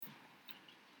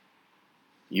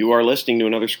You are listening to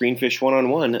another Screenfish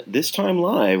One-on-One, this time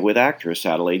live with actress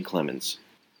Adelaide Clemens.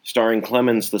 Starring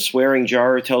Clemens, The Swearing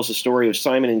Jar tells the story of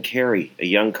Simon and Carrie, a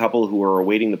young couple who are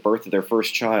awaiting the birth of their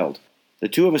first child. The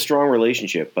two have a strong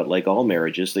relationship, but like all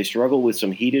marriages, they struggle with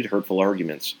some heated, hurtful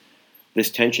arguments. This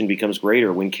tension becomes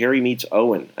greater when Carrie meets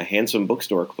Owen, a handsome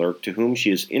bookstore clerk to whom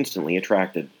she is instantly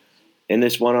attracted. In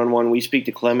this one-on-one, we speak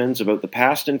to Clemens about the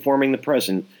past informing the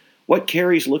present, what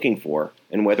Carrie's looking for,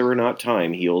 and whether or not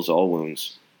time heals all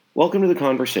wounds. Welcome to the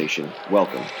conversation.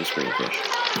 Welcome to Screenfish.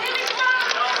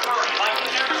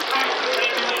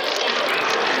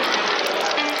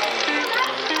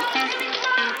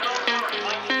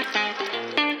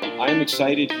 I am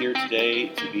excited here today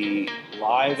to be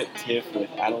live at TIFF with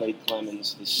Adelaide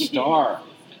Clemens, the star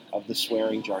of The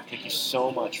Swearing Jar. Thank you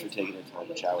so much for taking the time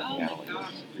to chat with me, Adelaide.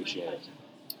 I appreciate it.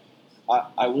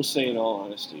 I will say in all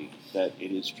honesty that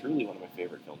it is truly one of my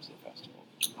favorite films of the festival.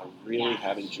 I really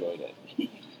have enjoyed it.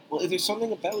 Well, there's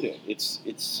something about it. It's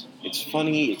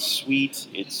funny, it's sweet,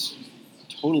 it's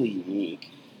totally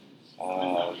unique.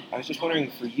 I was just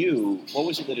wondering, for you, what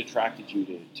was it that attracted you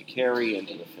to Carrie and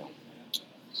to the film?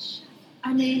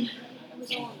 I mean, it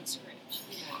was all in the script.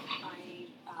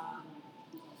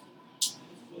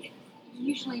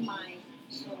 Usually my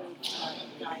sort of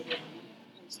guiding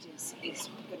post is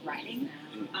good writing.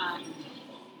 And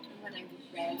when I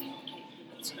read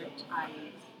the script, I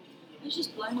was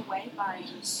just blown away by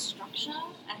the structure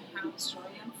and how the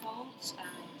story unfolds,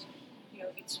 and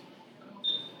it's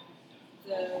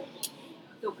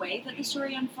the way that the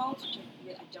story unfolds, which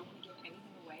I don't want to give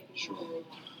anything away, because I really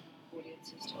want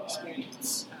audiences to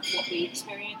experience what we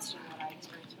experienced and what I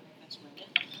experienced when I first read it.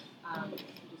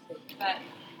 But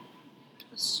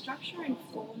the structure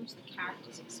informs the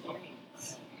character's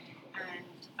experience, and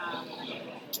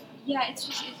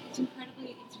it's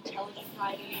incredibly intelligent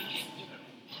writing.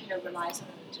 It relies on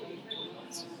the tone,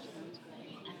 it's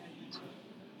great,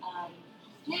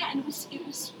 and it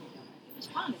was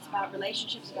fun. It's about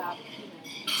relationships, about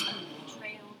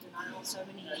betrayal, denial, so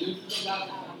many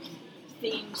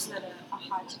themes that are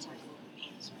hard to tackle.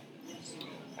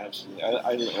 Absolutely.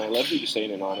 I love that you say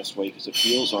it in an honest way, because it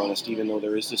feels honest, even though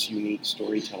there is this unique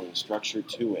storytelling structure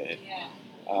to it. Yeah.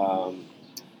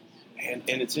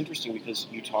 And it's interesting because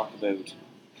you talk about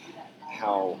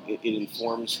how it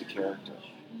informs the character.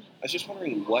 I was just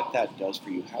wondering what that does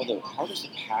for you. How does the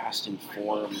past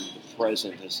inform the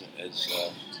present as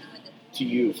to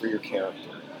you for your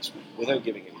character, without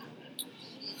giving anything?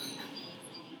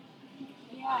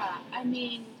 Yeah, I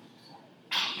mean,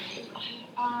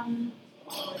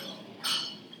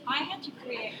 I had to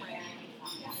create my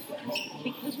own,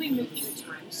 because we moved through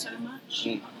time so much.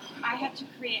 I had to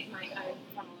create my own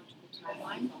chronological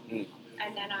timeline,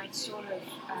 and then I sort of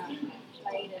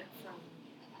played it from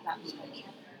that perspective.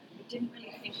 I didn't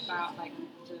really think about what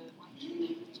the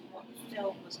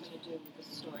film was going to do with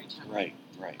the storytelling. Right.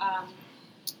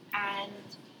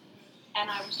 And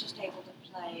I was just able to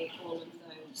play all of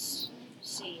those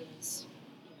scenes,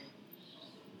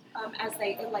 as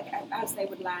they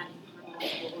would land in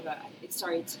chronological order. It's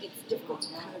difficult to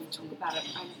kind of talk about it.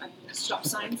 I've put stop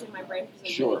signs in my brain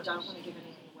because I really don't want to give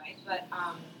anything away. But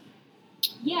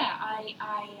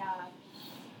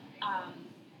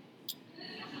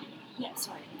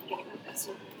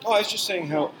I was just saying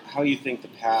how you think the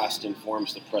past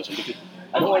informs the present, because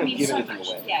I don't want to give anything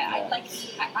away. Yeah, I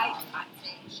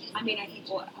think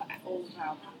all of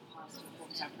our past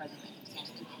informs our present.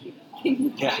 We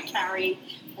carry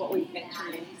what we've been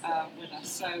through with us.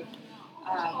 So,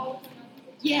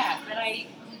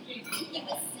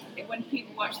 when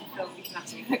people watch the film, you can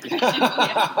ask me that question.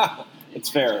 Yeah. It's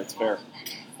fair.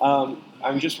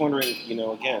 I'm just wondering,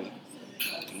 again,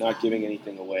 not giving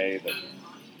anything away, but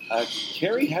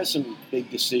Carrie has some big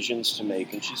decisions to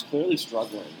make, and she's clearly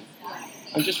struggling.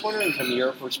 I'm just wondering, from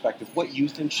your perspective, what you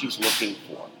think she's looking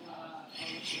for.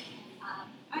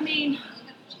 I mean,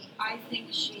 I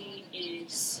think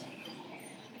she's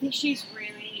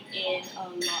really in a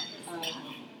lot of.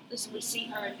 Listen, we see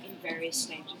her in various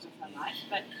stages of her life,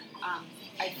 but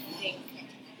I think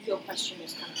your question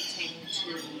is kind of pertaining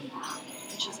to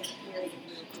she's in a period of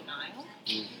real denial,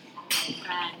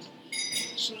 and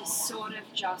she's sort of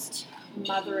just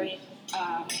mothering,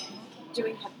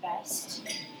 doing her best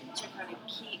to kind of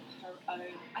keep her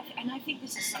own. And I think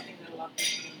this is something that a lot of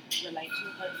people can relate to,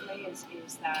 hopefully,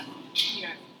 is that,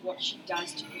 what she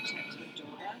does to protect her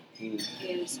daughter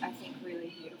is, I think,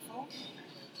 really beautiful.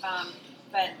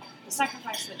 But the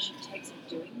sacrifice that she takes in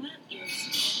doing that is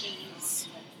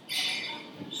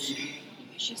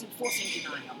she's enforcing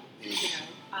denial,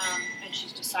 and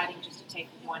she's deciding just to take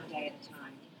one day at a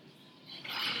time.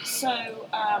 So,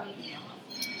 I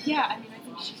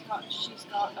think she's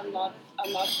got a lot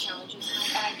of challenges,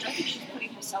 and I don't think she's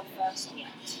putting herself first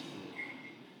yet.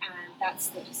 And that's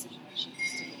the decision that she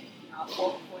has to make. You know,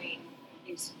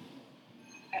 is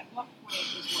what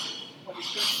is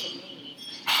good for me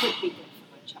could be good for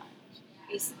my child?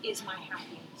 Is my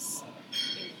happiness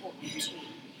important to me?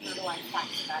 How do I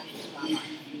factor that into our life?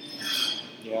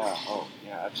 Yeah. Oh,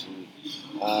 yeah. Absolutely.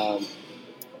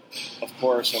 Of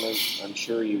course, and I'm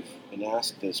sure you've been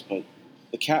asked this, but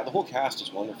the whole cast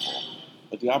is wonderful.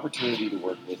 But the opportunity to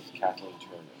work with Kathleen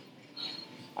Turner,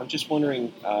 I'm just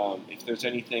wondering if there's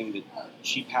anything that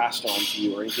she passed on to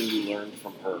you, or anything you learned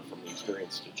from her, from the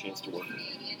experience, the chance to work with her.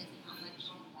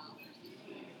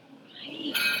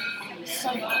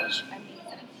 So much. I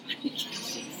mean,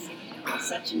 she's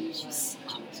such an extrovert.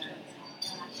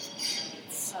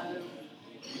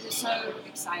 It was so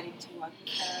exciting to work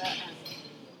with her, and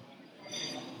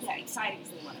yeah, exciting is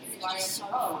the word. It was just so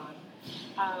fun.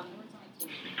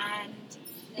 And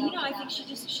you know, I think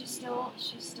she's still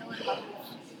in love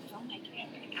with filmmaking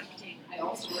and acting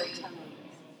and storytelling,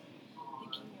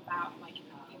 thinking about like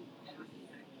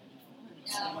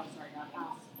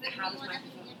how does my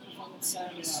performance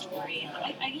serve a story? And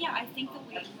I think that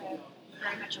we're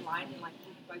very much aligned in like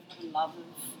we both have a love of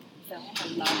film, a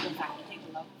love of acting,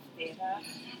 a love of theatre,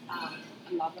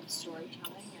 a love of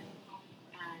storytelling,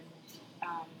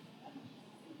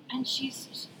 and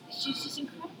she's just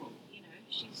incredible. You know,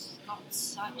 she's got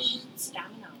such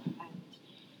stamina and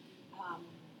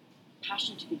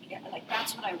passion to be like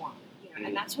that's what I want. You know,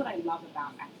 and that's what I love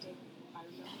about acting. I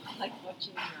remember like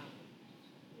watching.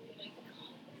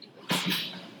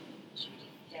 Judy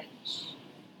Dench.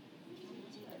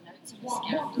 The Notes on the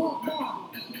Scandal.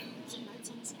 Is it Notes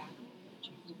on the Scandal?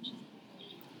 Judy Dench.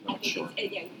 Not sure.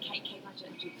 Yeah, Kate Blanchett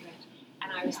and Judy Dench. And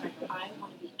I was like, I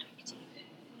want to be acting in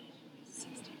my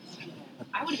 60s.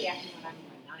 I want to be acting when I'm in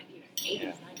my 90s,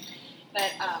 80s, 90s.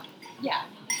 But yeah,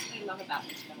 that's what I love about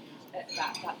this film,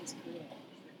 about this career.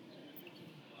 We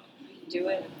can do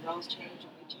it, and the roles change,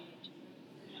 and we change.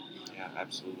 Yeah,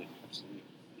 absolutely.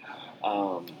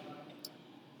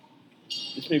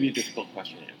 This may be a difficult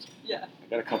question to answer. Yeah. I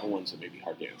got a couple ones that may be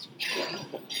hard to answer.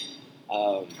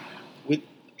 With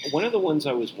one of the ones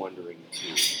I was wondering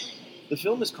too, the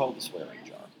film is called The Swearing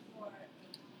Jar,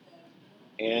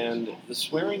 and the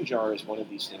swearing jar is one of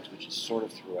these things which is sort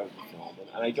of throughout the film,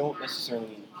 and I don't necessarily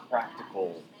mean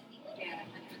practical.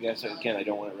 Yes, again, I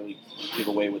don't want to really give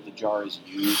away what the jar is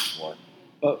used for,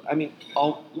 but I mean,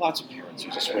 lots of parents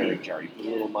use a swearing jar. You put a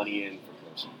little money in for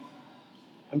person.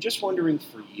 I'm just wondering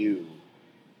for you,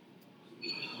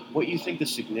 what you think the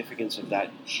significance of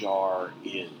that jar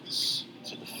is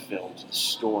to the film, to the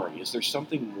story. Is there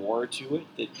something more to it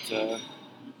that...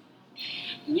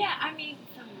 Yeah, I mean,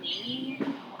 for me,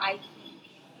 I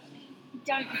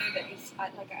don't know that it's, I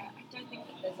don't think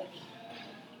that there's anything,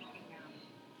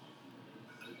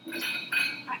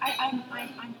 I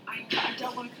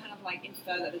don't want to kind of like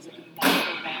infer that there's a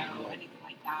metaphor there or anything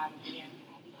like that, or the end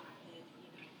happy happy,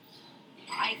 you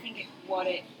know. I think what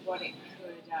it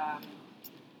could,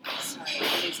 sorry,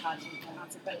 it is hard to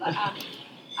pronounce it, but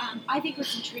I think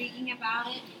what's intriguing about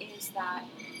it is that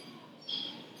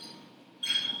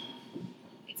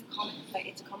it's a commentary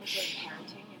on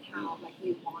parenting and how like we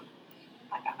want.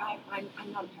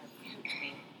 I'm not a parent, I hope to be,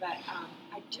 but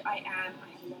I have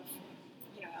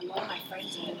a lot of my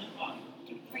friends are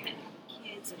getting pregnant,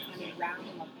 having kids, and I'm around a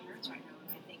lot of parents right now,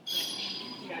 and I think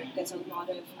that there's a lot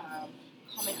of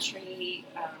commentary,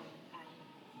 and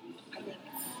I think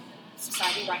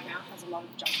society right now has a lot of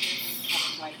judgment and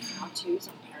kind of like how-tos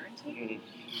on parenting.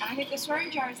 Mm-hmm. And I think the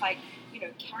swearing jar is like,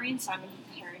 Carrie and Simon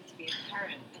preparing to be a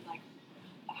parent and like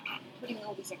putting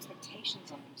all these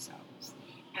expectations on themselves.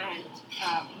 And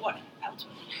what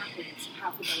ultimately happens,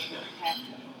 how could they ever prepare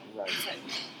for it? Right. So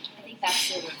I think that's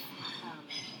sort of,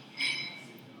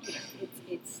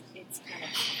 it's kind of,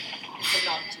 it's a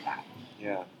nod to that.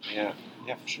 Yeah,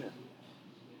 for sure.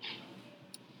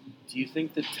 Do you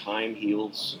think that time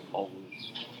heals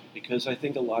always? Because I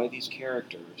think a lot of these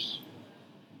characters,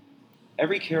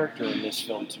 every character in this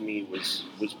film to me was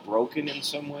broken in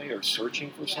some way or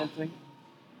searching for something.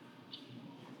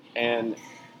 And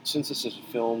since this is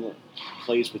a film that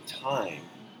plays with time,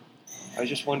 I was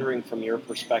just wondering from your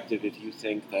perspective if you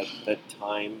think that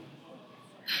time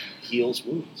heals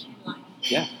wounds.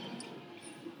 Yeah.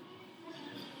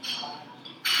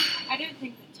 I don't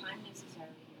think that time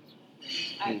necessarily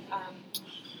heals wounds.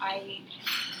 I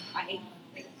think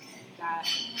that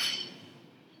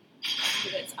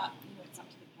it's up to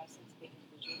the person, to the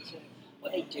individual, to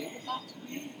what they do with that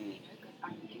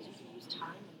time. Because you can use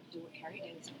time and do what Carrie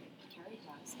does, and Carrie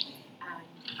does,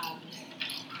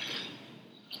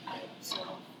 and sort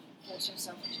of immerse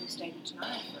yourself into a state of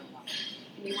denial for a while,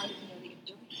 and you won't even know that you're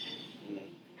doing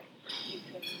it. You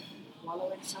can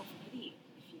wallow in self-pity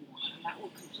if you want, and that will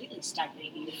completely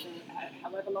stagnate you for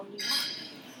however long you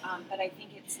want. But I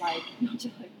think it's like, not to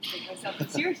like take myself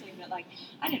seriously, but like,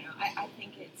 I don't know, I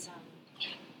think it's,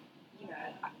 you know,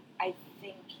 I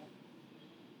think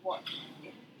what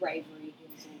bravery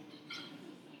is in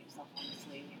yourself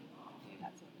honestly, and I think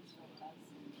that's what this film does.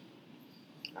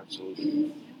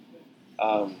 Absolutely.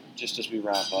 Just as we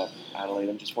wrap up, Adelaide,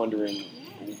 I'm just wondering,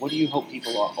 what do you hope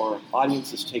people or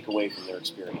audiences take away from their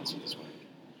experience in this way?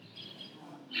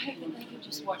 I hope that they can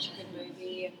just watch a good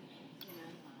movie and, you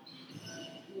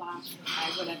know, laugh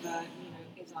at whatever, you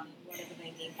know, is on, whatever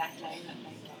they need that day that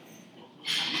they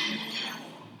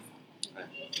I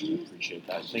appreciate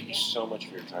that. Thank you so much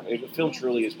for your time. The film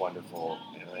truly is wonderful,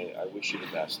 and I wish you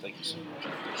the best. Thank you so much. I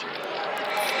appreciate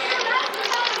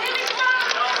it.